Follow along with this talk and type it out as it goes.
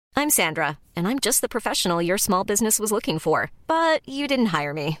I'm Sandra, and I'm just the professional your small business was looking for. But you didn't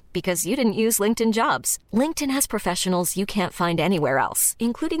hire me because you didn't use LinkedIn Jobs. LinkedIn has professionals you can't find anywhere else,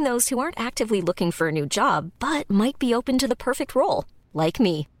 including those who aren't actively looking for a new job, but might be open to the perfect role, like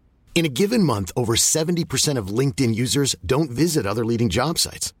me. In a given month, over 70% of LinkedIn users don't visit other leading job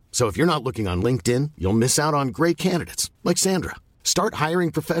sites. So if you're not looking on LinkedIn, you'll miss out on great candidates like Sandra. Start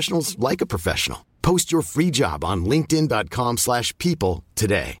hiring professionals like a professional. Post your free job on linkedin.com/people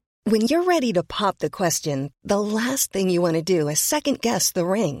today. When you're ready to pop the question, the last thing you want to do is second-guess the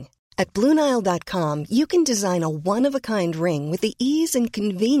ring. At BlueNile.com, you can design a one-of-a-kind ring with the ease and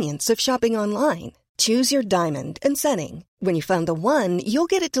convenience of shopping online. Choose your diamond and setting. When you find the one, you'll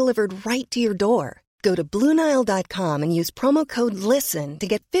get it delivered right to your door. Go to BlueNile.com and use promo code LISTEN to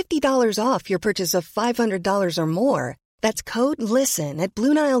get $50 off your purchase of $500 or more. That's code LISTEN at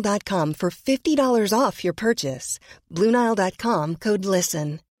BlueNile.com for $50 off your purchase. BlueNile.com, code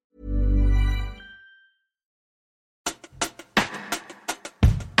LISTEN.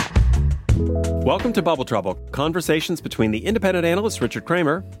 Welcome to Bubble Trouble, conversations between the independent analyst Richard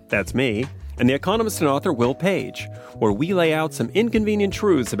Kramer, that's me, and the economist and author Will Page, where we lay out some inconvenient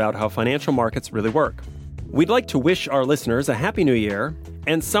truths about how financial markets really work. We'd like to wish our listeners a happy new year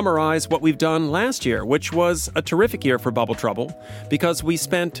and summarize what we've done last year, which was a terrific year for Bubble Trouble because we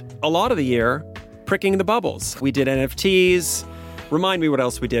spent a lot of the year pricking the bubbles. We did NFTs. Remind me what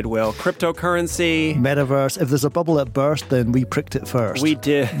else we did, Will. Cryptocurrency. Metaverse. If there's a bubble that burst, then we pricked it first. We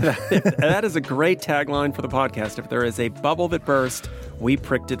did. That is a great tagline for the podcast. If there is a bubble that burst, we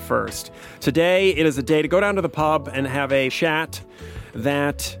pricked it first. Today, it is a day to go down to the pub and have a chat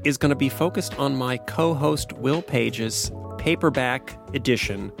that is going to be focused on my co-host Will Page's paperback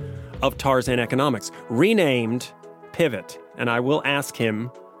edition of Tarzan Economics, renamed Pivot. And I will ask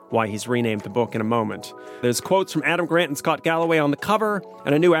him why he's renamed the book in a moment. There's quotes from Adam Grant and Scott Galloway on the cover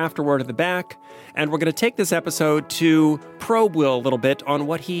and a new afterword at the back. And we're going to take this episode to probe Will a little bit on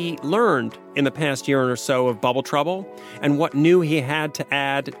what he learned in the past year or so of Bubble Trouble and what new he had to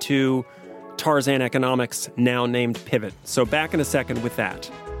add to Tarzan Economics, now named Pivot. So back in a second with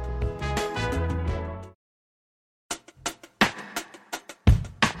that.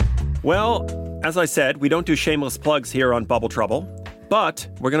 Well, as I said, we don't do shameless plugs here on Bubble Trouble. But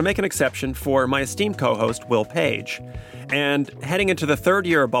we're going to make an exception for my esteemed co-host, Will Page. And heading into the third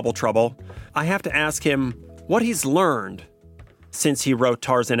year of Bubble Trouble, I have to ask him what he's learned since he wrote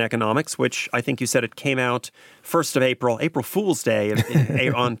Tarzan Economics, which I think you said it came out 1st of April Fool's Day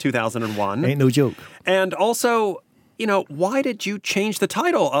on 2001. Ain't no joke. And also, why did you change the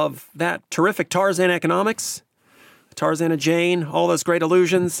title of that terrific Tarzan Economics, Tarzana Jane, all those great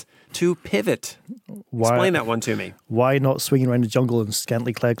illusions, to Pivot? Explain that one to me. Why not swinging around the jungle in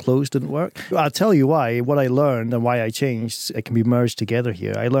scantily clad clothes didn't work? I'll tell you why. What I learned and why I changed, it can be merged together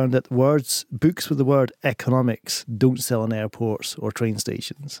here. I learned that books with the word economics don't sell in airports or train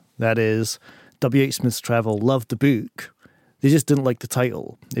stations. That is, W.H. Smith's Travel loved the book. They just didn't like the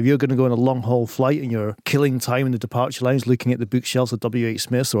title. If you're going to go on a long-haul flight and you're killing time in the departure lounge looking at the bookshelves of W.H.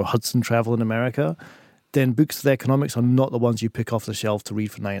 Smith's or Hudson Travel in America, then books with economics are not the ones you pick off the shelf to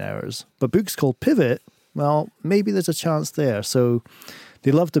read for 9 hours. But books called Pivot, well, maybe there's a chance there. So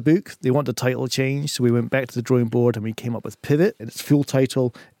they loved the book. They want the title changed. So we went back to the drawing board and we came up with Pivot. And its full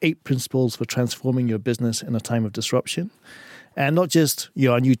title, 8 Principles for Transforming Your Business in a Time of Disruption. And not just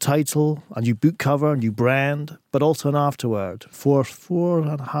a new title, a new book cover, a new brand, but also an afterword.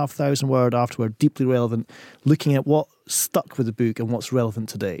 4,500 word afterword, deeply relevant, looking at what stuck with the book and what's relevant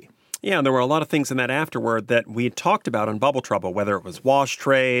today. Yeah, and there were a lot of things in that afterword that we had talked about on Bubble Trouble, whether it was wash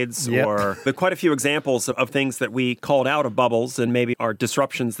trades or there are quite a few examples of things that we called out of bubbles and maybe are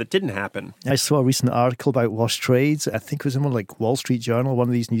disruptions that didn't happen. I saw a recent article about wash trades. I think it was in one like Wall Street Journal, one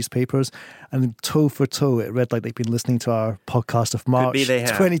of these newspapers, and toe for toe it read like they've been listening to our podcast of March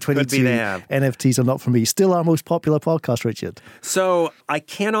 2022. NFTs are not for me. Still our most popular podcast, Richard. So I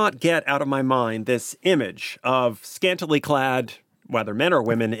cannot get out of my mind this image of scantily clad, whether men or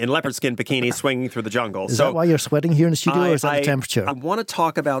women, in leopard skin bikinis swinging through the jungle. Is that why you're sweating here in the studio, or is that the temperature? I want to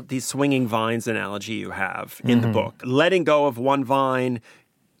talk about the swinging vines analogy you have in the book. Letting go of one vine,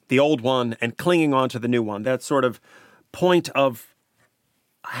 the old one, and clinging on to the new one. That sort of point of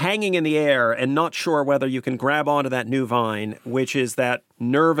hanging in the air and not sure whether you can grab onto that new vine, which is that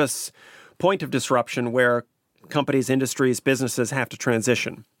nervous point of disruption where companies, industries, businesses have to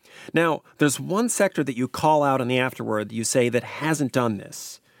transition. Now, there's one sector that you call out in the afterword that you say that hasn't done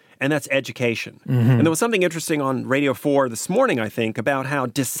this, and that's education. And there was something interesting on Radio 4 this morning, I think, about how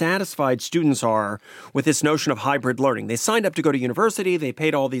dissatisfied students are with this notion of hybrid learning. They signed up to go to university, they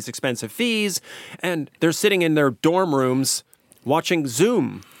paid all these expensive fees, and they're sitting in their dorm rooms watching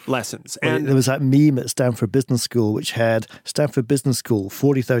Zoom lessons. And there was that meme at Stanford Business School, which had Stanford Business School,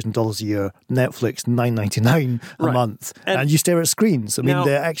 $40,000 a year, Netflix, $9.99 a month. And you stare at screens. I mean,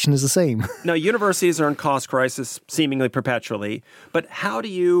 the action is the same. Now, universities are in cost crisis seemingly perpetually, but how do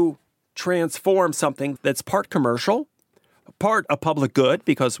you transform something that's part commercial, part a public good,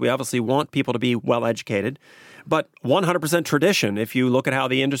 because we obviously want people to be well educated, but 100% tradition if you look at how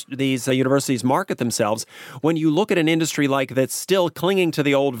these universities market themselves. When you look at an industry like that's still clinging to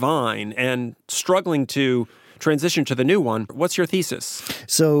the old vine and struggling to transition to the new one, what's your thesis?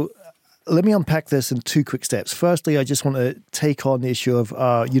 So let me unpack this in two quick steps. Firstly, I just want to take on the issue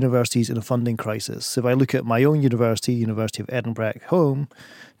of universities in a funding crisis. If I look at my own university, University of Edinburgh at home,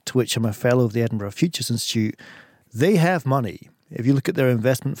 to which I'm a fellow of the Edinburgh Futures Institute, they have money. If you look at their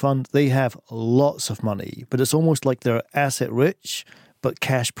investment fund, they have lots of money, but it's almost like they're asset rich, but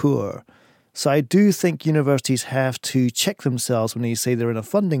cash poor. So I do think universities have to check themselves when they say they're in a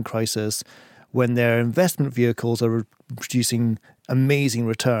funding crisis, when their investment vehicles are producing amazing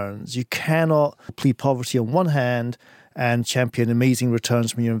returns. You cannot plead poverty on one hand and champion amazing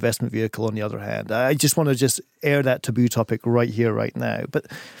returns from your investment vehicle on the other hand. I just want to air that taboo topic right here, right now. But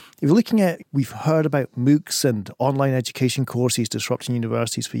if you're looking at, we've heard about MOOCs and online education courses disrupting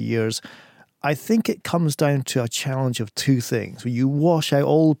universities for years. I think it comes down to a challenge of two things. When you wash out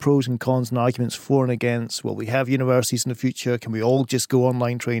all the pros and cons and arguments for and against, will we have universities in the future? Can we all just go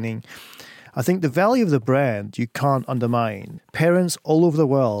online training? I think the value of the brand you can't undermine. Parents all over the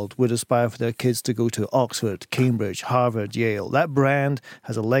world would aspire for their kids to go to Oxford, Cambridge, Harvard, Yale. That brand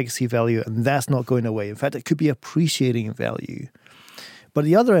has a legacy value, and that's not going away. In fact, it could be appreciating in value. But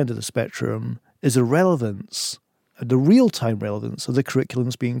the other end of the spectrum is the relevance, the real-time relevance of the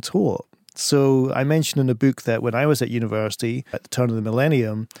curriculums being taught. So I mentioned in the book that when I was at university at the turn of the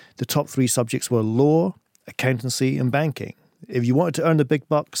millennium, the top 3 subjects were law, accountancy, and banking. If you wanted to earn the big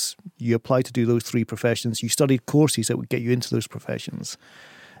bucks, you applied to do those 3 professions. You studied courses that would get you into those professions.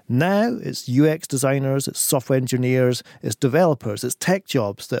 Now it's UX designers, it's software engineers, it's developers, it's tech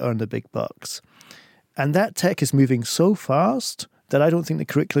jobs that earn the big bucks. And that tech is moving so fast that I don't think the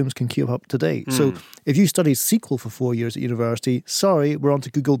curriculums can keep up to date. So if you studied SQL for 4 years at university, sorry, we're on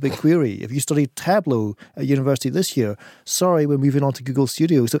to Google BigQuery. If you studied Tableau at university this year, sorry, we're moving on to Google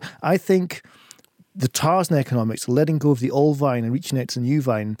Studio. So I think the Tarzan economics, letting go of the old vine and reaching out to the new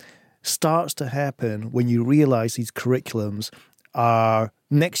vine, starts to happen when you realize these curriculums are,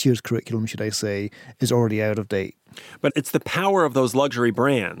 next year's curriculum, should I say, is already out of date. But it's the power of those luxury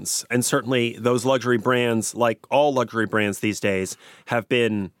brands. And certainly those luxury brands, like all luxury brands these days, have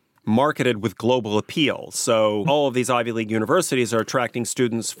been marketed with global appeal. So all of these Ivy League universities are attracting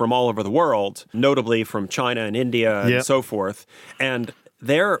students from all over the world, notably from China and India and so forth. And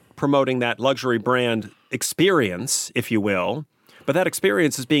they're promoting that luxury brand experience, if you will. But that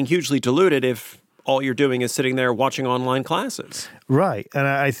experience is being hugely diluted if all you're doing is sitting there watching online classes. Right. And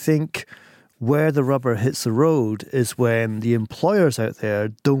I think where the rubber hits the road is when the employers out there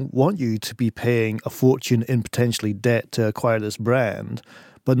don't want you to be paying a fortune in potentially debt to acquire this brand,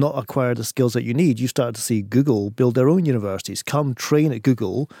 but not acquire the skills that you need. You start to see Google build their own universities. Come train at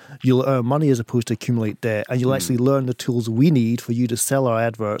Google. You'll earn money as opposed to accumulate debt, and you'll actually learn the tools we need for you to sell our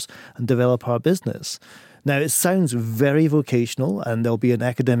adverts and develop our business. Now, it sounds very vocational, and there'll be an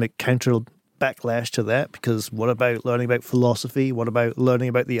academic counter backlash to that, because what about learning about philosophy? What about learning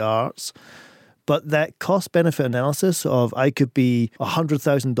about the arts? But that cost-benefit analysis of I could be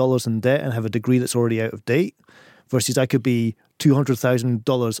 $100,000 in debt and have a degree that's already out of date versus I could be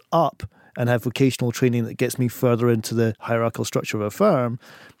 $200,000 up and have vocational training that gets me further into the hierarchical structure of a firm,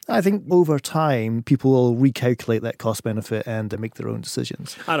 I think over time, people will recalculate that cost benefit and make their own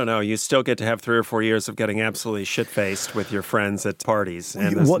decisions. I don't know. You still get to have 3 or 4 years of getting absolutely shit-faced with your friends at parties.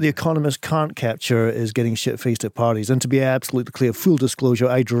 And what the economists can't capture is getting shit-faced at parties. And to be absolutely clear, full disclosure,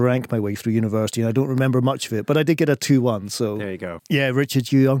 I drank my way through university and I don't remember much of it, but I did get a 2-1. So there you go. Yeah,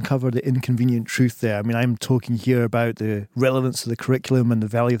 Richard, you uncovered the inconvenient truth there. I mean, I'm talking here about the relevance of the curriculum and the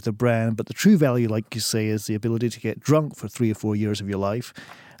value of the brand, but the true value, like you say, is the ability to get drunk for 3 or 4 years of your life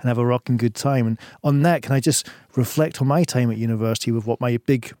and have a rocking good time. And on that, can I just reflect on my time at university with what my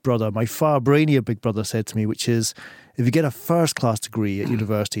big brother, my far brainier big brother, said to me, which is, if you get a first-class degree at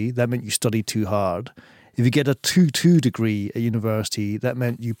university, that meant you studied too hard. If you get a 2-2 degree at university, that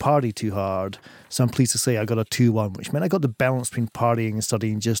meant you partied too hard. So I'm pleased to say I got a 2-1, which meant I got the balance between partying and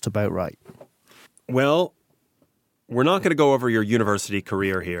studying just about right. Well, we're not going to go over your university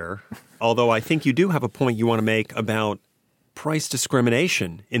career here, although I think you do have a point you want to make about price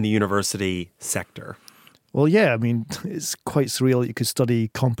discrimination in the university sector. Well, yeah, I mean, it's quite surreal that you could study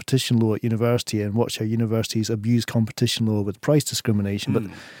competition law at university and watch how universities abuse competition law with price discrimination. But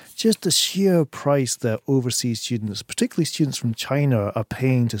just the sheer price that overseas students, particularly students from China, are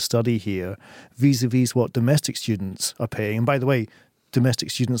paying to study here vis-a-vis what domestic students are paying. And by the way,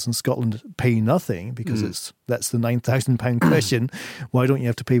 domestic students in Scotland pay nothing because that's the £9,000 question. Why don't you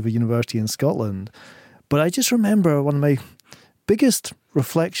have to pay for university in Scotland? But I just remember one of my biggest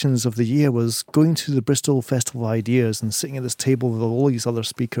reflections of the year was going to the Bristol Festival of Ideas and sitting at this table with all these other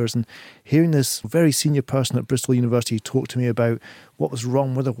speakers and hearing this very senior person at Bristol University talk to me about what was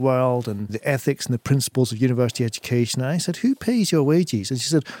wrong with the world and the ethics and the principles of university education. And I said, who pays your wages? And she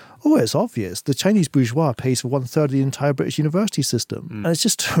said, oh, it's obvious. The Chinese bourgeois pays for 1/3 of the entire British university system. And it's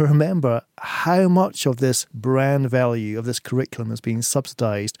just to remember how much of this brand value of this curriculum is being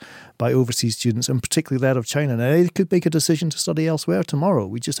subsidised by overseas students, and particularly that of China. Now, they could make a decision to study elsewhere tomorrow.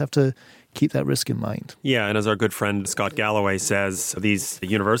 We just have to keep that risk in mind. Yeah, and as our good friend Scott Galloway says, these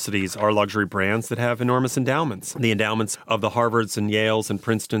universities are luxury brands that have enormous endowments. The endowments of the Harvards and Yales and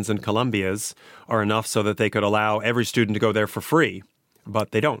Princetons and Columbias are enough so that they could allow every student to go there for free.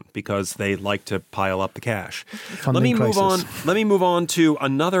 But they don't, because they like to pile up the cash. Let me move on to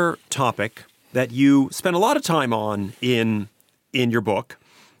another topic that you spend a lot of time on in your book.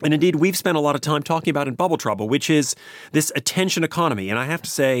 And indeed, we've spent a lot of time talking about in Bubble Trouble, which is this attention economy. And I have to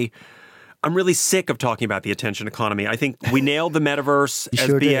say, I'm really sick of talking about the attention economy. I think we nailed the metaverse as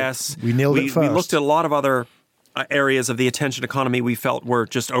sure BS. Did. We nailed it first. We looked at a lot of other areas of the attention economy we felt were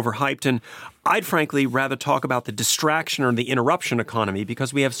just overhyped. And I'd frankly rather talk about the distraction or the interruption economy,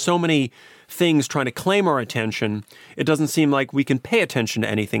 because we have so many things trying to claim our attention, it doesn't seem like we can pay attention to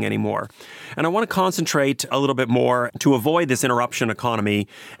anything anymore. And I want to concentrate a little bit more to avoid this interruption economy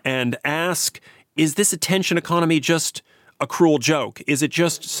and ask, is this attention economy just a cruel joke? Is it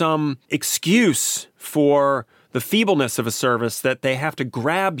just some excuse for the feebleness of a service that they have to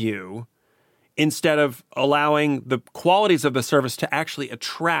grab you instead of allowing the qualities of the service to actually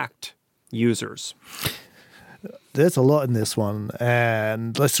attract users? There's a lot in this one,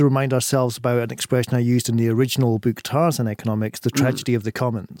 and let's remind ourselves about an expression I used in the original book, Tarzan Economics, the tragedy of the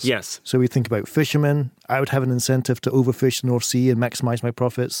commons. Yes. So we think about fishermen. I would have an incentive to overfish the North Sea and maximise my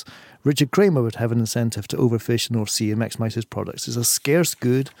profits. Richard Kramer would have an incentive to overfish the North Sea and maximise his products. It's a scarce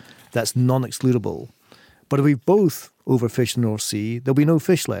good that's non-excludable. But if we both overfish the North Sea, there'll be no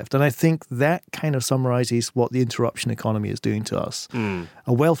fish left. And I think that kind of summarises what the interruption economy is doing to us. A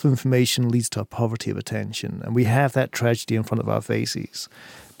wealth of information leads to a poverty of attention, and we have that tragedy in front of our faces.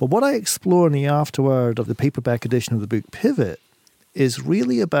 But what I explore in the afterword of the paperback edition of the book Pivot is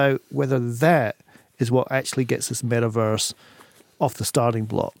really about whether that is what actually gets this metaverse off the starting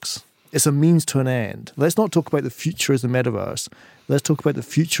blocks. It's a means to an end. Let's not talk about the future as the metaverse. Let's talk about the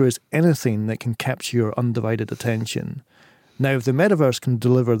future as anything that can capture your undivided attention. Now, if the metaverse can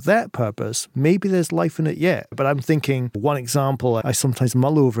deliver that purpose, maybe there's life in it yet. But I'm thinking one example I sometimes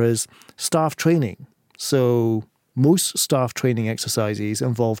mull over is staff training. So most staff training exercises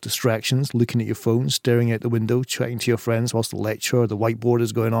involve distractions, looking at your phone, staring out the window, chatting to your friends whilst the lecture or the whiteboard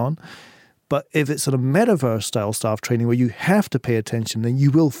is going on. But if it's a metaverse-style staff training where you have to pay attention, then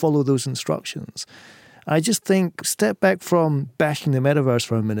you will follow those instructions. I just think, step back from bashing the metaverse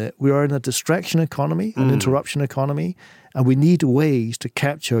for a minute. We are in a distraction economy, an interruption economy, and we need ways to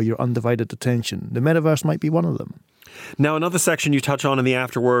capture your undivided attention. The metaverse might be one of them. Now, another section you touch on in the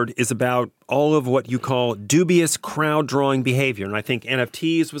afterword is about all of what you call dubious crowd-drawing behavior. And I think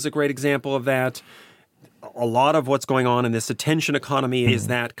NFTs was a great example of that. A lot of what's going on in this attention economy is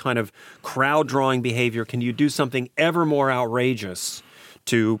that kind of crowd-drawing behavior. Can you do something ever more outrageous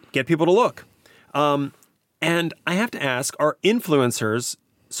to get people to look? And I have to ask, are influencers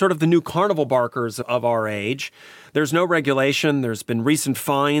sort of the new carnival barkers of our age? There's no regulation. There's been recent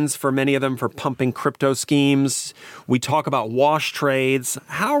fines for many of them for pumping crypto schemes. We talk about wash trades.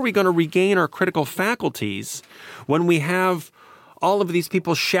 How are we going to regain our critical faculties when we have all of these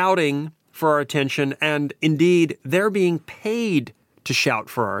people shouting for our attention, and indeed, they're being paid to shout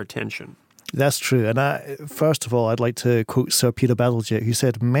for our attention? That's true. And first of all, I'd like to quote Sir Peter Bazalgette, who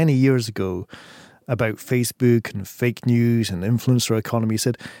said many years ago about Facebook and fake news and influencer economy, he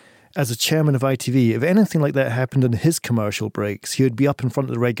said, as a chairman of ITV, if anything like that happened in his commercial breaks, he would be up in front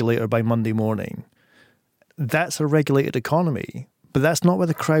of the regulator by Monday morning. That's a regulated economy. But that's not where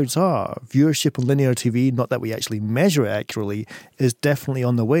the crowds are. Viewership on linear TV, not that we actually measure it accurately, is definitely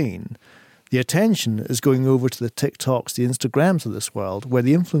on the wane. The attention is going over to the TikToks, the Instagrams of this world, where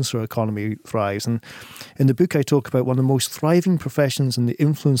the influencer economy thrives. And in the book, I talk about one of the most thriving professions in the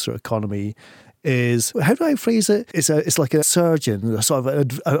influencer economy is, how do I phrase it? It's like a surgeon, a sort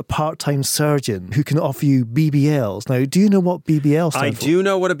of a part-time surgeon who can offer you BBLs. Now, do you know what BBL stands for? I do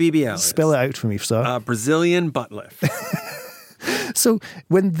know what a BBL is. Spell it out for me, sir. Brazilian butt lift. So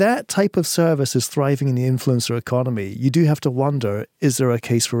when that type of service is thriving in the influencer economy, you do have to wonder, is there a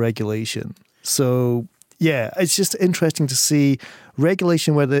case for regulation? So, yeah, it's just interesting to see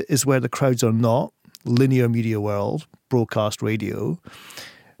regulation where the crowds are not, linear media world, broadcast radio,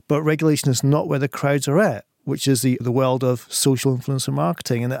 but regulation is not where the crowds are at, which is the world of social influencer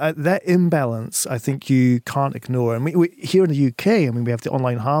marketing. And that imbalance, I think you can't ignore. And we here in the UK, we have the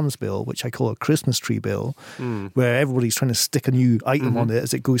online harms bill, which I call a Christmas tree bill, where everybody's trying to stick a new item on it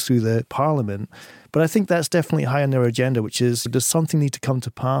as it goes through the Parliament. But I think that's definitely high on their agenda, which is, does something need to come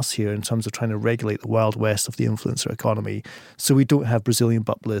to pass here in terms of trying to regulate the wild west of the influencer economy, so we don't have Brazilian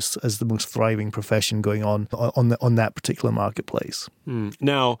butt lifts as the most thriving profession going on that particular marketplace.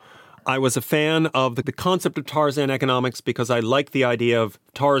 Now, I was a fan of the concept of Tarzan economics because I like the idea of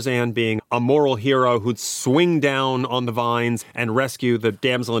Tarzan being a moral hero who'd swing down on the vines and rescue the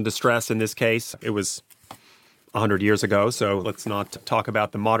damsel in distress. In this case, it was 100 years ago, so let's not talk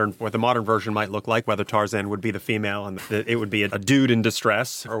about what the modern version might look like, whether Tarzan would be the female and it would be a dude in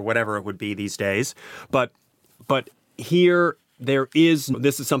distress or whatever it would be these days. But here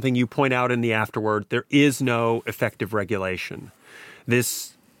this is something you point out in the afterword, there is no effective regulation.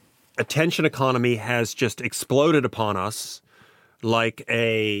 This attention economy has just exploded upon us like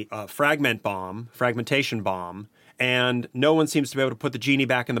a fragmentation bomb, and no one seems to be able to put the genie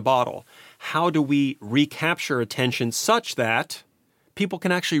back in the bottle. How do we recapture attention such that people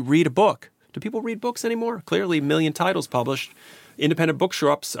can actually read a book? Do people read books anymore? Clearly, 1 million titles published. Independent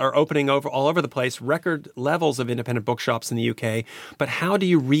bookshops are opening all over the place, record levels of independent bookshops in the UK. But how do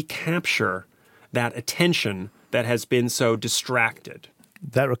you recapture that attention that has been so distracted?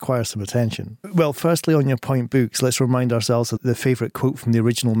 That requires some attention. Well, firstly, on your point books, let's remind ourselves of the favourite quote from the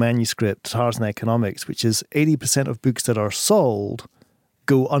original manuscript, Tarzan Economics, which is 80% of books that are sold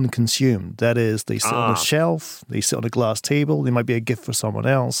go unconsumed. That is, they sit on a shelf, they sit on a glass table, they might be a gift for someone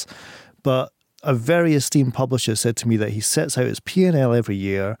else. But a very esteemed publisher said to me that he sets out his P&L every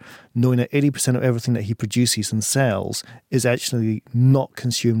year, knowing that 80% of everything that he produces and sells is actually not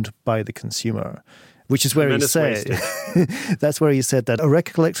consumed by the consumer. Which is where he said, that's where he said that a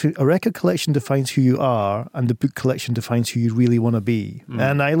record collection defines who you are, and the book collection defines who you really want to be.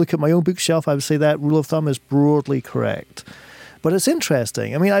 And I look at my own bookshelf, I would say that rule of thumb is broadly correct. But it's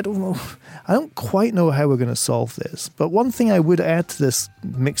interesting. I don't quite know how we're going to solve this. But one thing I would add to this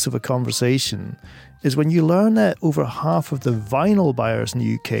mix of a conversation is when you learn that over half of the vinyl buyers in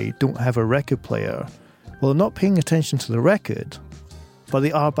the UK don't have a record player, well, they're not paying attention to the record, but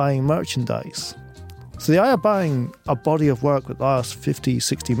they are buying merchandise. So they are buying a body of work that lasts 50,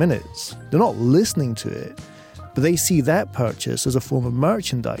 60 minutes. They're not listening to it, but they see that purchase as a form of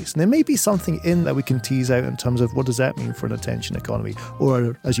merchandise. And there may be something in that we can tease out in terms of what does that mean for an attention economy,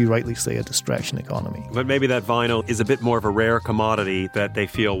 or, as you rightly say, a distraction economy. But maybe that vinyl is a bit more of a rare commodity that they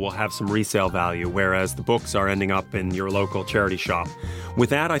feel will have some resale value, whereas the books are ending up in your local charity shop. With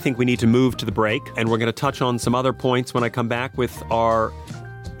that, I think we need to move to the break, and we're going to touch on some other points when I come back with our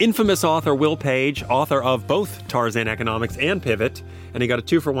infamous author, Will Page, author of both Tarzan Economics and Pivot, and he got a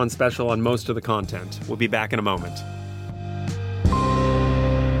 2-for-1 special on most of the content. We'll be back in a moment.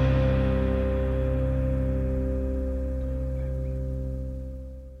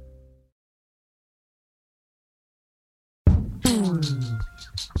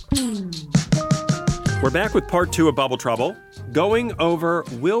 We're back with part 2 of Bubble Trouble, going over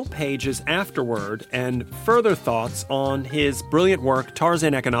Will Page's afterword and further thoughts on his brilliant work,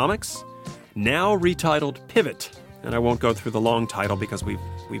 Tarzan Economics, now retitled Pivot. And I won't go through the long title because we've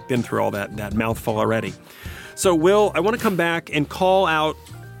been through all that mouthful already. So, Will, I want to come back and call out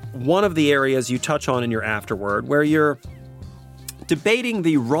one of the areas you touch on in your afterword, where you're debating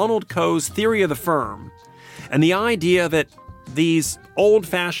the Ronald Coase theory of the firm and the idea that these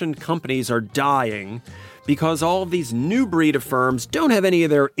old-fashioned companies are dying because all of these new breed of firms don't have any of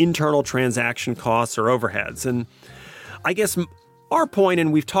their internal transaction costs or overheads. And I guess our point,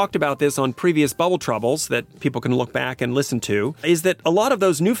 and we've talked about this on previous Bubble Troubles that people can look back and listen to, is that a lot of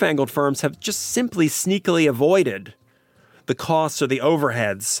those newfangled firms have just simply sneakily avoided the costs or the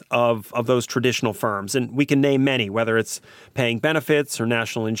overheads of those traditional firms. And we can name many, whether it's paying benefits or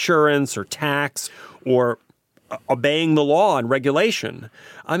national insurance or tax or obeying the law and regulation.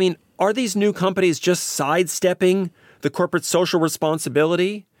 I mean, are these new companies just sidestepping the corporate social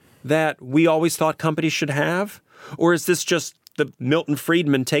responsibility that we always thought companies should have? Or is this just the Milton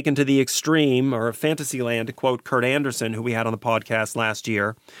Friedman taken to the extreme, or Fantasyland, to quote Kurt Anderson, who we had on the podcast last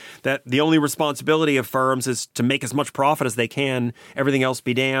year, that the only responsibility of firms is to make as much profit as they can, everything else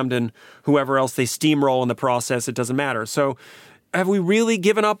be damned, and whoever else they steamroll in the process, it doesn't matter. So have we really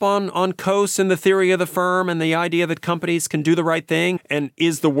given up on Coase and the theory of the firm and the idea that companies can do the right thing? And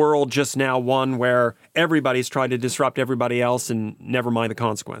is the world just now one where everybody's trying to disrupt everybody else and never mind the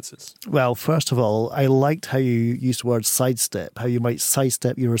consequences? Well, first of all, I liked how you used the word sidestep, how you might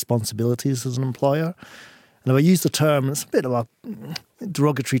sidestep your responsibilities as an employer. And if I use the term, it's a bit of a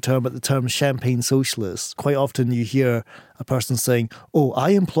derogatory term, but the term champagne socialist, quite often you hear a person saying, oh,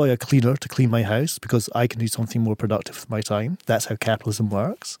 I employ a cleaner to clean my house because I can do something more productive with my time. That's how capitalism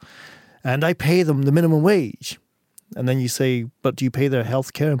works. And I pay them the minimum wage. And then you say, but do you pay their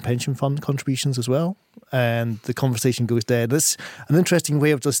healthcare and pension fund contributions as well? And the conversation goes dead. It's an interesting way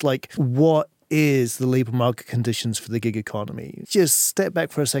of just like, what is the labour market conditions for the gig economy? Just step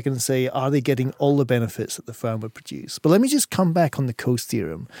back for a second and say, are they getting all the benefits that the firm would produce? But let me just come back on the Coase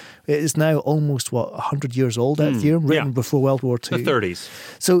theorem. It is now almost, 100 years old, that theorem, written before World War II. The 30s.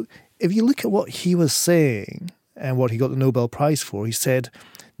 So if you look at what he was saying and what he got the Nobel Prize for, he said,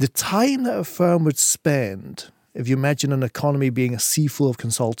 the time that a firm would spend, if you imagine an economy being a sea full of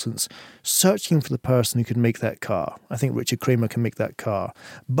consultants searching for the person who can make that car. I think Richard Kramer can make that car.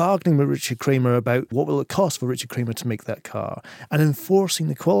 Bargaining with Richard Kramer about what will it cost for Richard Kramer to make that car. And enforcing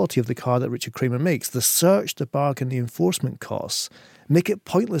the quality of the car that Richard Kramer makes. The search, the bargain, the enforcement costs make it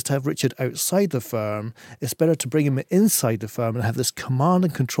pointless to have Richard outside the firm. It's better to bring him inside the firm and have this command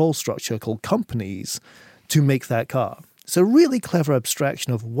and control structure called companies to make that car. It's a really clever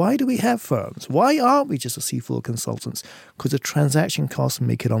abstraction of why do we have firms? Why aren't we just a sea full of consultants? Because the transaction costs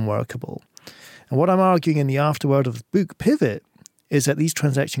make it unworkable. And what I'm arguing in the afterword of the book, Pivot, is that these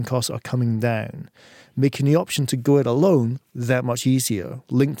transaction costs are coming down, making the option to go it alone that much easier.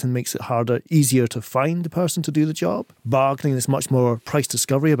 LinkedIn makes it easier to find the person to do the job. Bargaining is much more price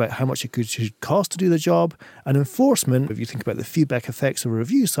discovery about how much it should cost to do the job. And enforcement, if you think about the feedback effects of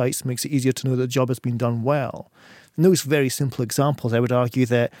review sites, makes it easier to know that the job has been done well. In those very simple examples, I would argue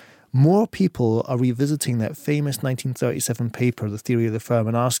that more people are revisiting that famous 1937 paper, The Theory of the Firm,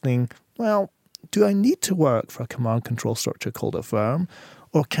 and asking, well, do I need to work for a command control structure called a firm?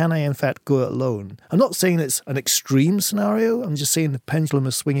 Or can I, in fact, go it alone? I'm not saying it's an extreme scenario. I'm just saying the pendulum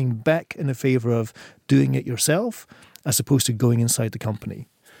is swinging back in the favour of doing it yourself as opposed to going inside the company.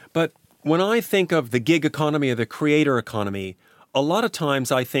 But when I think of the gig economy or the creator economy, a lot of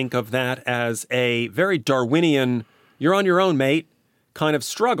times I think of that as a very Darwinian, you're on your own, mate, kind of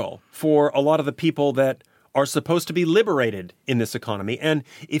struggle for a lot of the people that are supposed to be liberated in this economy. And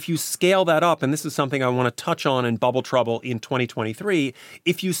if you scale that up, and this is something I want to touch on in Bubble Trouble in 2023,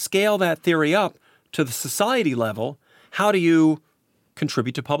 if you scale that theory up to the society level, how do you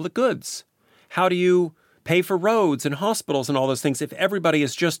contribute to public goods? How do you pay for roads and hospitals and all those things if everybody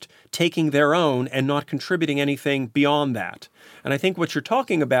is just taking their own and not contributing anything beyond that? And I think what you're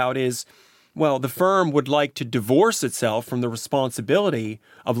talking about is, well, the firm would like to divorce itself from the responsibility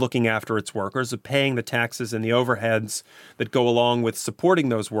of looking after its workers, of paying the taxes and the overheads that go along with supporting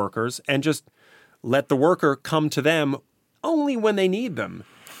those workers, and just let the worker come to them only when they need them.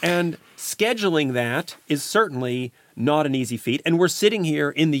 And scheduling that is certainly not an easy feat. And we're sitting here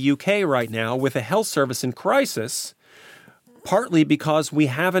in the UK right now with a health service in crisis, partly because we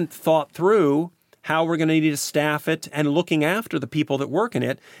haven't thought through how we're going to need to staff it and looking after the people that work in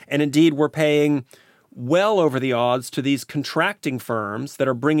it. And indeed, we're paying well over the odds to these contracting firms that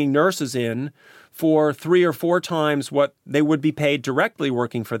are bringing nurses in for 3 or 4 times what they would be paid directly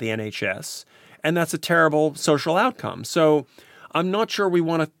working for the NHS. And that's a terrible social outcome. So I'm not sure we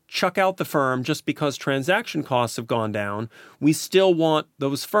want to chuck out the firm just because transaction costs have gone down. We still want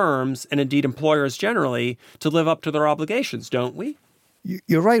those firms, and indeed employers generally, to live up to their obligations, don't we?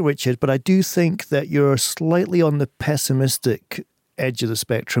 You're right, Richard, but I do think that you're slightly on the pessimistic edge of the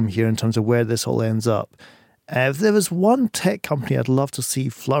spectrum here in terms of where this all ends up. If there was one tech company I'd love to see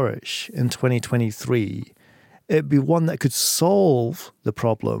flourish in 2023, it'd be one that could solve the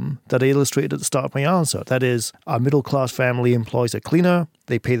problem that I illustrated at the start of my answer. That is, a middle-class family employs a cleaner,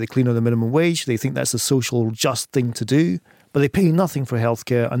 they pay the cleaner the minimum wage, they think that's a social just thing to do, but they pay nothing for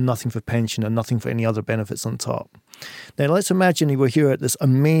healthcare and nothing for pension and nothing for any other benefits on top. Now, let's imagine we're here at this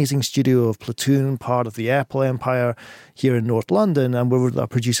amazing studio of Platoon, part of the Apple empire here in North London, and we're with our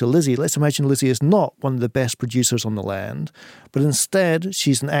producer Lizzie. Let's imagine Lizzie is not one of the best producers on the land, but instead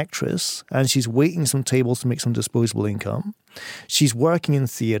she's an actress and she's waiting some tables to make some disposable income. She's working in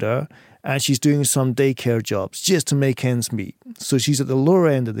theatre and she's doing some daycare jobs just to make ends meet. So she's at the lower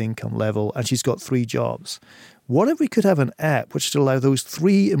end of the income level and she's got 3 jobs. What if we could have an app which would allow those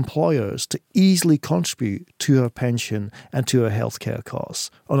 3 employers to easily contribute to her pension and to her healthcare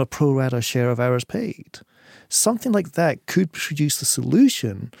costs on a pro rata share of hours paid? Something like that could produce the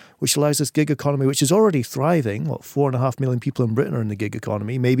solution which allows this gig economy, which is already thriving, 4.5 million people in Britain are in the gig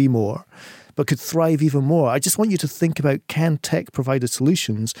economy, maybe more, but could thrive even more. I just want you to think about, can tech provide the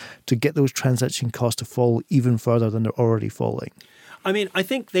solutions to get those transaction costs to fall even further than they're already falling? I mean, I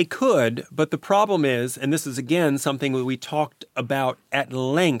think they could, but the problem is, and this is again something that we talked about at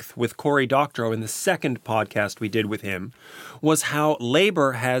length with Cory Doctorow in the second podcast we did with him, was how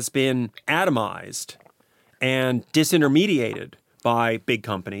labor has been atomized and disintermediated by big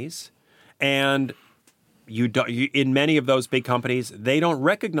companies. And in many of those big companies, they don't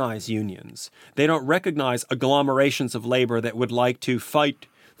recognize unions. They don't recognize agglomerations of labor that would like to fight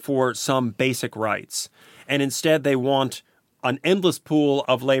for some basic rights. And instead, they want an endless pool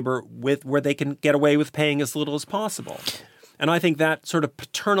of labor where they can get away with paying as little as possible. And I think that sort of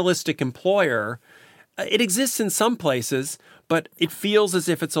paternalistic employer, it exists in some places, but it feels as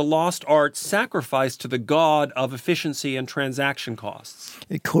if it's a lost art sacrificed to the god of efficiency and transaction costs.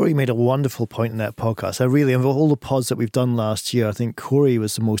 Cory made a wonderful point in that podcast. Of all the pods that we've done last year, I think Cory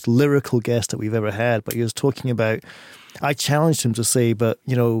was the most lyrical guest that we've ever had. But he was talking about, I challenged him to say, but,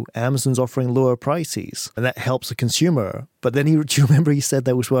 Amazon's offering lower prices and that helps the consumer. But then do you remember he said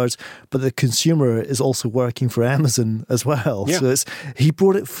those words, but the consumer is also working for Amazon as well. Yeah. So he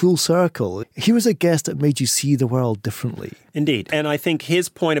brought it full circle. He was a guest that made you see the world differently. Indeed. And I think his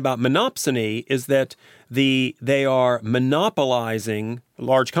point about monopsony is that they are monopolizing,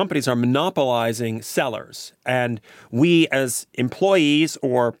 large companies are monopolizing sellers. And we as employees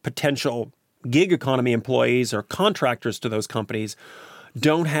or potential gig economy employees or contractors to those companies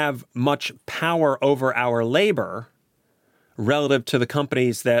don't have much power over our labor relative to the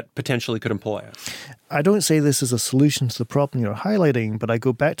companies that potentially could employ us. I don't say this is a solution to the problem you're highlighting, but I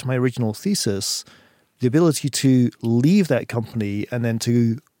go back to my original thesis. The ability to leave that company and then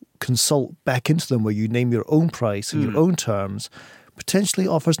to consult back into them where you name your own price and your own terms potentially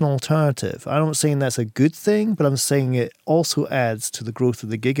offers an alternative. I'm not saying that's a good thing, but I'm saying it also adds to the growth of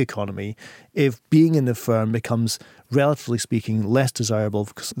the gig economy if being in the firm becomes, relatively speaking, less desirable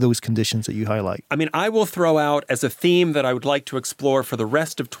because of those conditions that you highlight. I mean, I will throw out as a theme that I would like to explore for the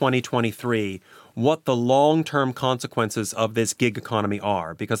rest of 2023 what the long-term consequences of this gig economy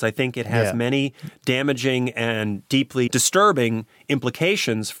are, because I think it has many damaging and deeply disturbing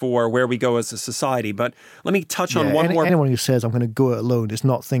implications for where we go as a society. But let me touch on one more. Anyone who says, I'm going to go it alone is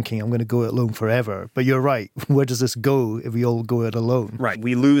not thinking I'm going to go it alone forever. But you're right. Where does this go if we all go it alone? Right.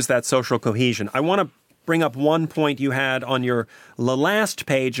 We lose that social cohesion. I want to bring up one point you had on the last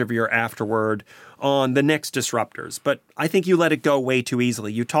page of your afterword on the next disruptors, but I think you let it go way too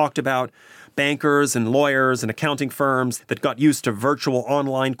easily. You talked about bankers and lawyers and accounting firms that got used to virtual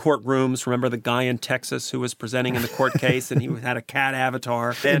online courtrooms. Remember the guy in Texas who was presenting in the court case and he had a cat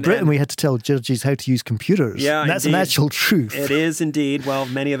avatar? In Britain, we had to tell judges how to use computers. Yeah, and that's an actual truth. It is indeed. Well,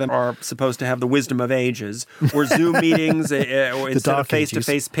 many of them are supposed to have the wisdom of ages. Or Zoom meetings or instead of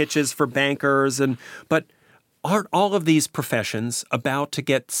face-to-face pitches for bankers. But aren't all of these professions about to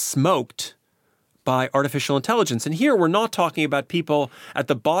get smoked by artificial intelligence? And here we're not talking about people at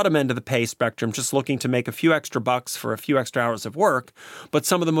the bottom end of the pay spectrum just looking to make a few extra bucks for a few extra hours of work, but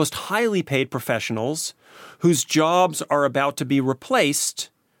some of the most highly paid professionals whose jobs are about to be replaced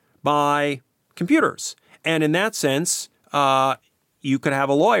by computers. And in that sense, you could have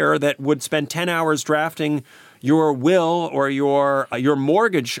a lawyer that would spend 10 hours drafting your will or your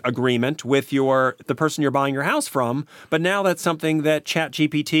mortgage agreement with the person you're buying your house from, but now that's something that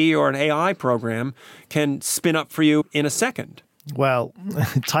ChatGPT or an AI program can spin up for you in a second. Well,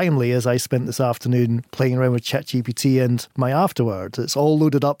 timely as I spent this afternoon playing around with ChatGPT and my afterwards. It's all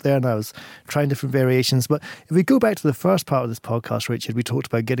loaded up there and I was trying different variations. But if we go back to the first part of this podcast, Richard, we talked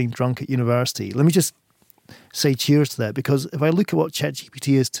about getting drunk at university. Let me just say cheers to that, because if I look at what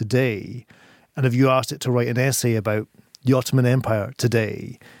ChatGPT is today, and if you asked it to write an essay about the Ottoman Empire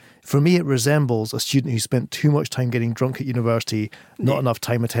today, for me it resembles a student who spent too much time getting drunk at university, not enough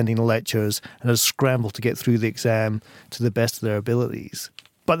time attending the lectures, and has scrambled to get through the exam to the best of their abilities.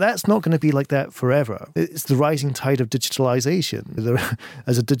 But that's not going to be like that forever. It's the rising tide of digitalization.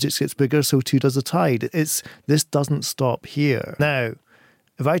 As a digit gets bigger, so too does the tide. This doesn't stop here. Now,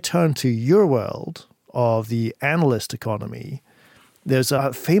 if I turn to your world of the analyst economy, there's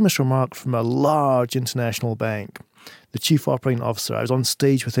a famous remark from a large international bank. The chief operating officer, I was on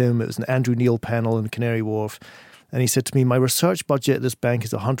stage with him, it was an Andrew Neil panel in Canary Wharf, And he said to me, my research budget at this bank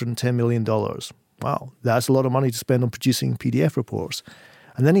is $110 million. Wow, that's a lot of money to spend on producing PDF reports.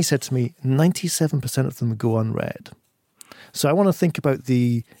 And then he said to me, 97% of them go unread. So I want to think about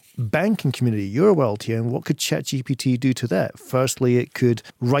the banking community, your world here, and what could ChatGPT do to that? Firstly, it could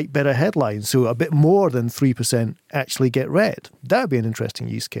write better headlines, so a bit more than 3% actually get read. That would be an interesting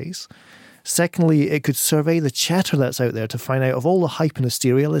use case. Secondly, it could survey the chatter that's out there to find out of all the hype and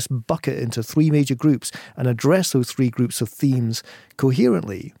hysteria, let's bucket into 3 major groups and address those 3 groups of themes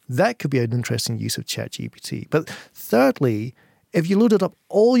coherently. That could be an interesting use of ChatGPT. But thirdly, if you loaded up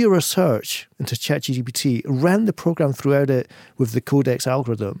all your research into ChatGPT, ran the program throughout it with the Codex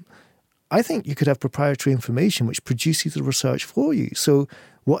algorithm, I think you could have proprietary information which produces the research for you. So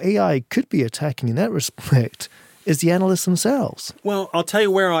what AI could be attacking in that respect is the analysts themselves. Well, I'll tell you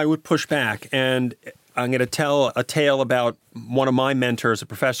where I would push back, and I'm going to tell a tale about one of my mentors, a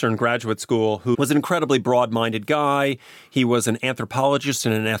professor in graduate school, who was an incredibly broad-minded guy. He was an anthropologist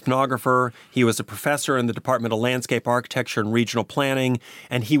and an ethnographer. He was a professor in the Department of Landscape Architecture and Regional Planning,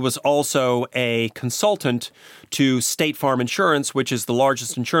 and he was also a consultant to State Farm Insurance, which is the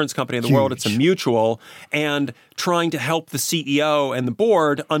largest insurance company in the world. It's a mutual, and trying to help the CEO and the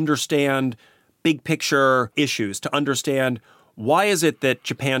board understand big picture issues, to understand why is it that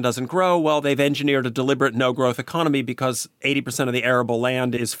Japan doesn't grow? Well, they've engineered a deliberate no-growth economy because 80% of the arable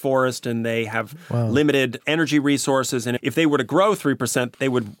land is forest and they have limited energy resources. And if they were to grow 3%, they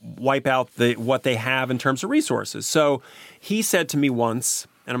would wipe out what they have in terms of resources. So he said to me once,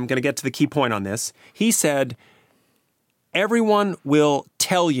 and I'm going to get to the key point on this, he said, everyone will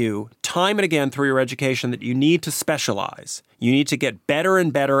tell you time and again through your education that you need to specialize. You need to get better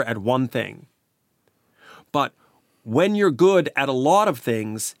and better at one thing. But when you're good at a lot of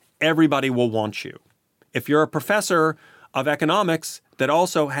things, everybody will want you. If you're a professor of economics that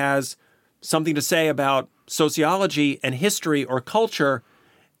also has something to say about sociology and history or culture,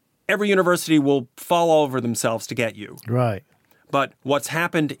 every university will fall over themselves to get you. Right. But what's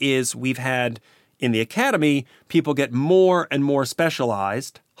happened is we've had, in the academy, people get more and more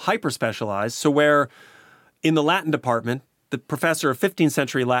specialized, hyper-specialized, so where in the Latin department, the professor of 15th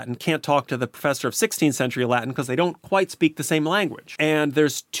century Latin can't talk to the professor of 16th century Latin because they don't quite speak the same language. And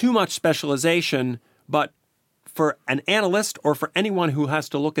there's too much specialization, but for an analyst or for anyone who has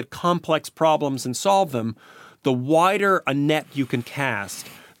to look at complex problems and solve them, the wider a net you can cast,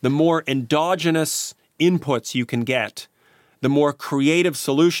 the more endogenous inputs you can get, the more creative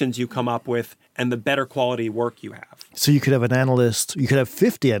solutions you come up with, and the better quality work you have. So you could have an analyst, you could have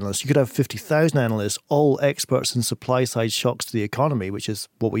 50 analysts, you could have 50,000 analysts, all experts in supply-side shocks to the economy, which is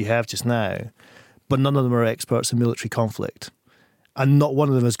what we have just now, but none of them are experts in military conflict. And not one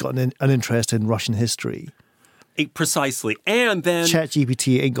of them has got an interest in Russian history. Precisely. And then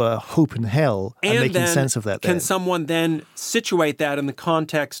ChatGPT ain't got a hope in hell at making sense of that. Can someone then situate that in the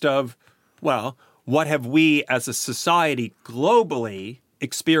context of, well, what have we as a society globally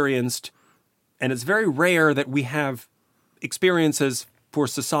experienced? And it's very rare that we have experiences for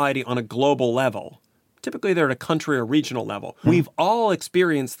society on a global level. Typically, they're at a country or regional level. We've all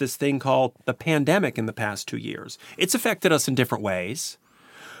experienced this thing called the pandemic in the past 2 years. It's affected us in different ways.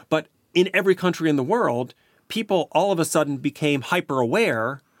 But in every country in the world, people all of a sudden became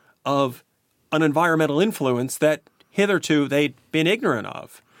hyper-aware of an environmental influence that hitherto they'd been ignorant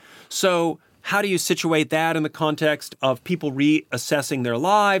of. So how do you situate that in the context of people reassessing their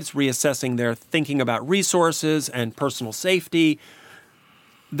lives, reassessing their thinking about resources and personal safety?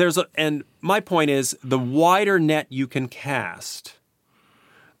 And my point is, the wider net you can cast,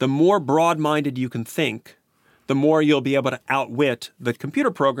 the more broad-minded you can think, the more you'll be able to outwit the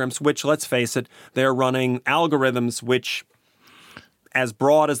computer programs, which, let's face it, they're running algorithms which, as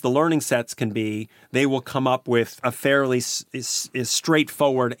broad as the learning sets can be, they will come up with a fairly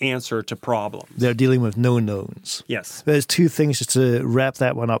straightforward answer to problems. They're dealing with no-knowns. Yes. There's 2 things just to wrap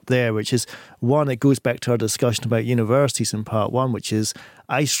that one up there, which is, one, it goes back to our discussion about universities in part 1, which is,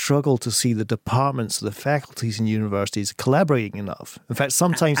 I struggle to see the departments, the faculties in universities collaborating enough. In fact,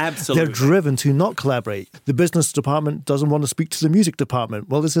 sometimes they're driven to not collaborate. The business department doesn't want to speak to the music department.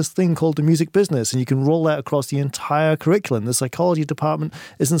 Well, there's this thing called the music business, and you can roll that across the entire curriculum. The psychology department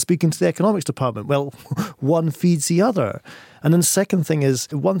isn't speaking to the economics department. Well, one feeds the other. And then the second thing is,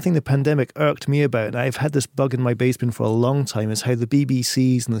 one thing the pandemic irked me about, and I've had this bug in my basement for a long time, is how the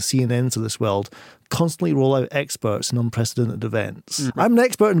BBCs and the CNNs of this world constantly roll out experts in unprecedented events. Mm-hmm. I'm an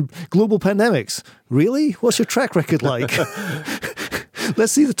expert in global pandemics. Really? What's your track record like?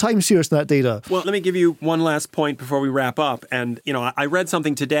 Let's see the time series in that data. Well, let me give you one last point before we wrap up. And, I read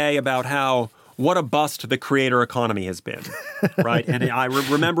something today about how what a bust the creator economy has been, right? And I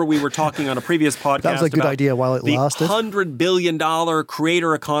remember we were talking on a previous podcast that was a good idea while it lasted. The $100 billion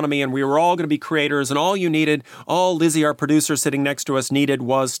creator economy, and we were all going to be creators, and all Lizzie, our producer sitting next to us, needed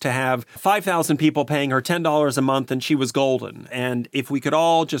was to have 5,000 people paying her $10 a month, and she was golden. And if we could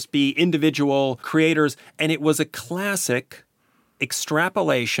all just be individual creators, and it was a classic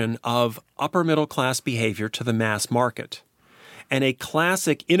extrapolation of upper middle class behavior to the mass market. And a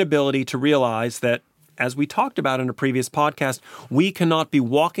classic inability to realize that, as we talked about in a previous podcast, we cannot be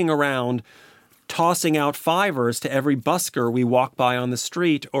walking around tossing out fivers to every busker we walk by on the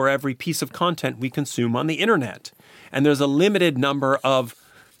street or every piece of content we consume on the internet. And there's a limited number of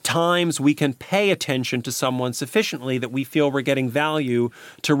times we can pay attention to someone sufficiently that we feel we're getting value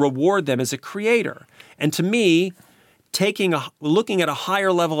to reward them as a creator. And to me, looking at a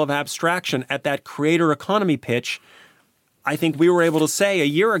higher level of abstraction at that creator economy pitch, I think we were able to say a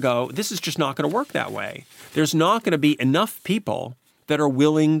year ago, this is just not going to work that way. There's not going to be enough people that are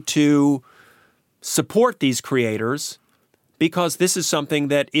willing to support these creators because this is something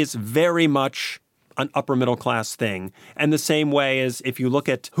that is very much an upper middle class thing. And the same way as if you look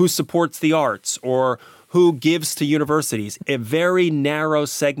at who supports the arts or who gives to universities, a very narrow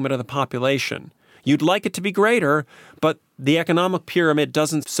segment of the population. You'd like it to be greater, but the economic pyramid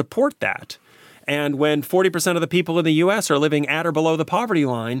doesn't support that. And when 40% of the people in the U.S. are living at or below the poverty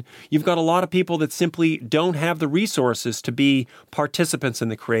line, you've got a lot of people that simply don't have the resources to be participants in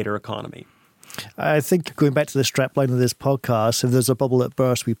the creator economy. I think going back to the strapline of this podcast, if there's a bubble that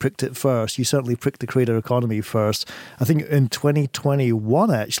burst, we pricked it first. You certainly pricked the creator economy first. I think in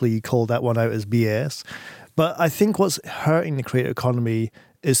 2021, actually, you called that one out as BS. But I think what's hurting the creator economy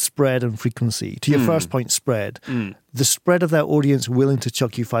is spread and frequency. To your first point, spread. The spread of that audience willing to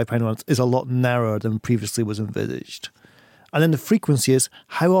chuck you £5 a month is a lot narrower than previously was envisaged. And then the frequency is,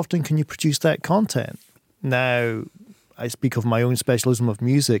 how often can you produce that content? Now, I speak of my own specialism of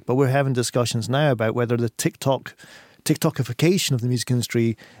music, but we're having discussions now about whether the TikTokification of the music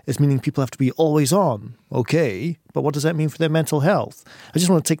industry is meaning people have to be always on. Okay, but what does that mean for their mental health? I just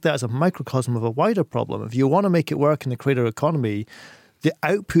want to take that as a microcosm of a wider problem. If you want to make it work in the creator economy, the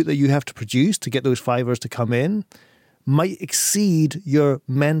output that you have to produce to get those fivers to come in might exceed your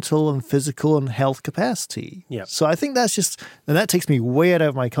mental and physical and health capacity. Yep. So I think that's just, and that takes me way out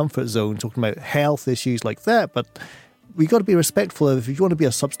of my comfort zone talking about health issues like that, but we got to be respectful of, if you want to be a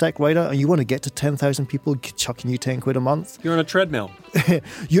Substack writer and you want to get to 10,000 people chucking you £10 a month. You're on a treadmill.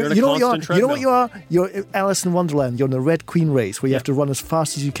 You know what you are? You're Alice in Wonderland. You're in the Red Queen race where you have to run as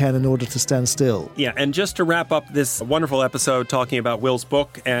fast as you can in order to stand still. Yeah, and just to wrap up this wonderful episode talking about Will's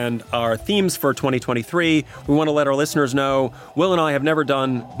book and our themes for 2023, we want to let our listeners know Will and I have never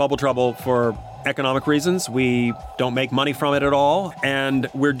done Bubble Trouble for economic reasons. We don't make money from it at all. And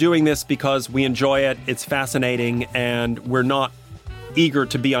we're doing this because we enjoy it. It's fascinating. And we're not eager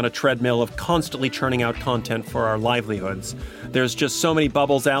to be on a treadmill of constantly churning out content for our livelihoods. There's just so many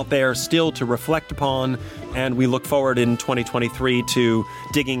bubbles out there still to reflect upon. And we look forward in 2023 to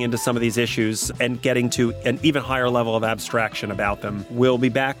digging into some of these issues and getting to an even higher level of abstraction about them. We'll be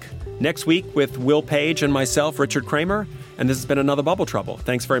back next week with Will Page and myself, Richard Kramer. And this has been another Bubble Trouble.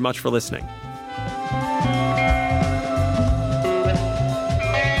 Thanks very much for listening.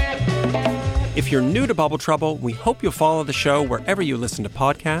 If you're new to Bubble Trouble, we hope you'll follow the show wherever you listen to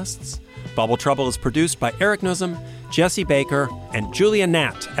podcasts. Bubble Trouble is produced by Eric Nuzum, Jesse Baker, and Julia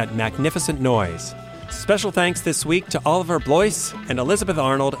Nat at Magnificent Noise. Special thanks this week to Oliver Blois and Elizabeth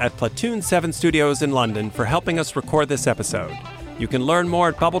Arnold at Platoon 7 Studios in London for helping us record this episode. You can learn more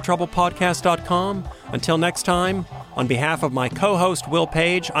at BubbleTroublePodcast.com. Until next time, on behalf of my co-host Will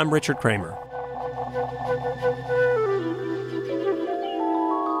Page, I'm Richard Kramer.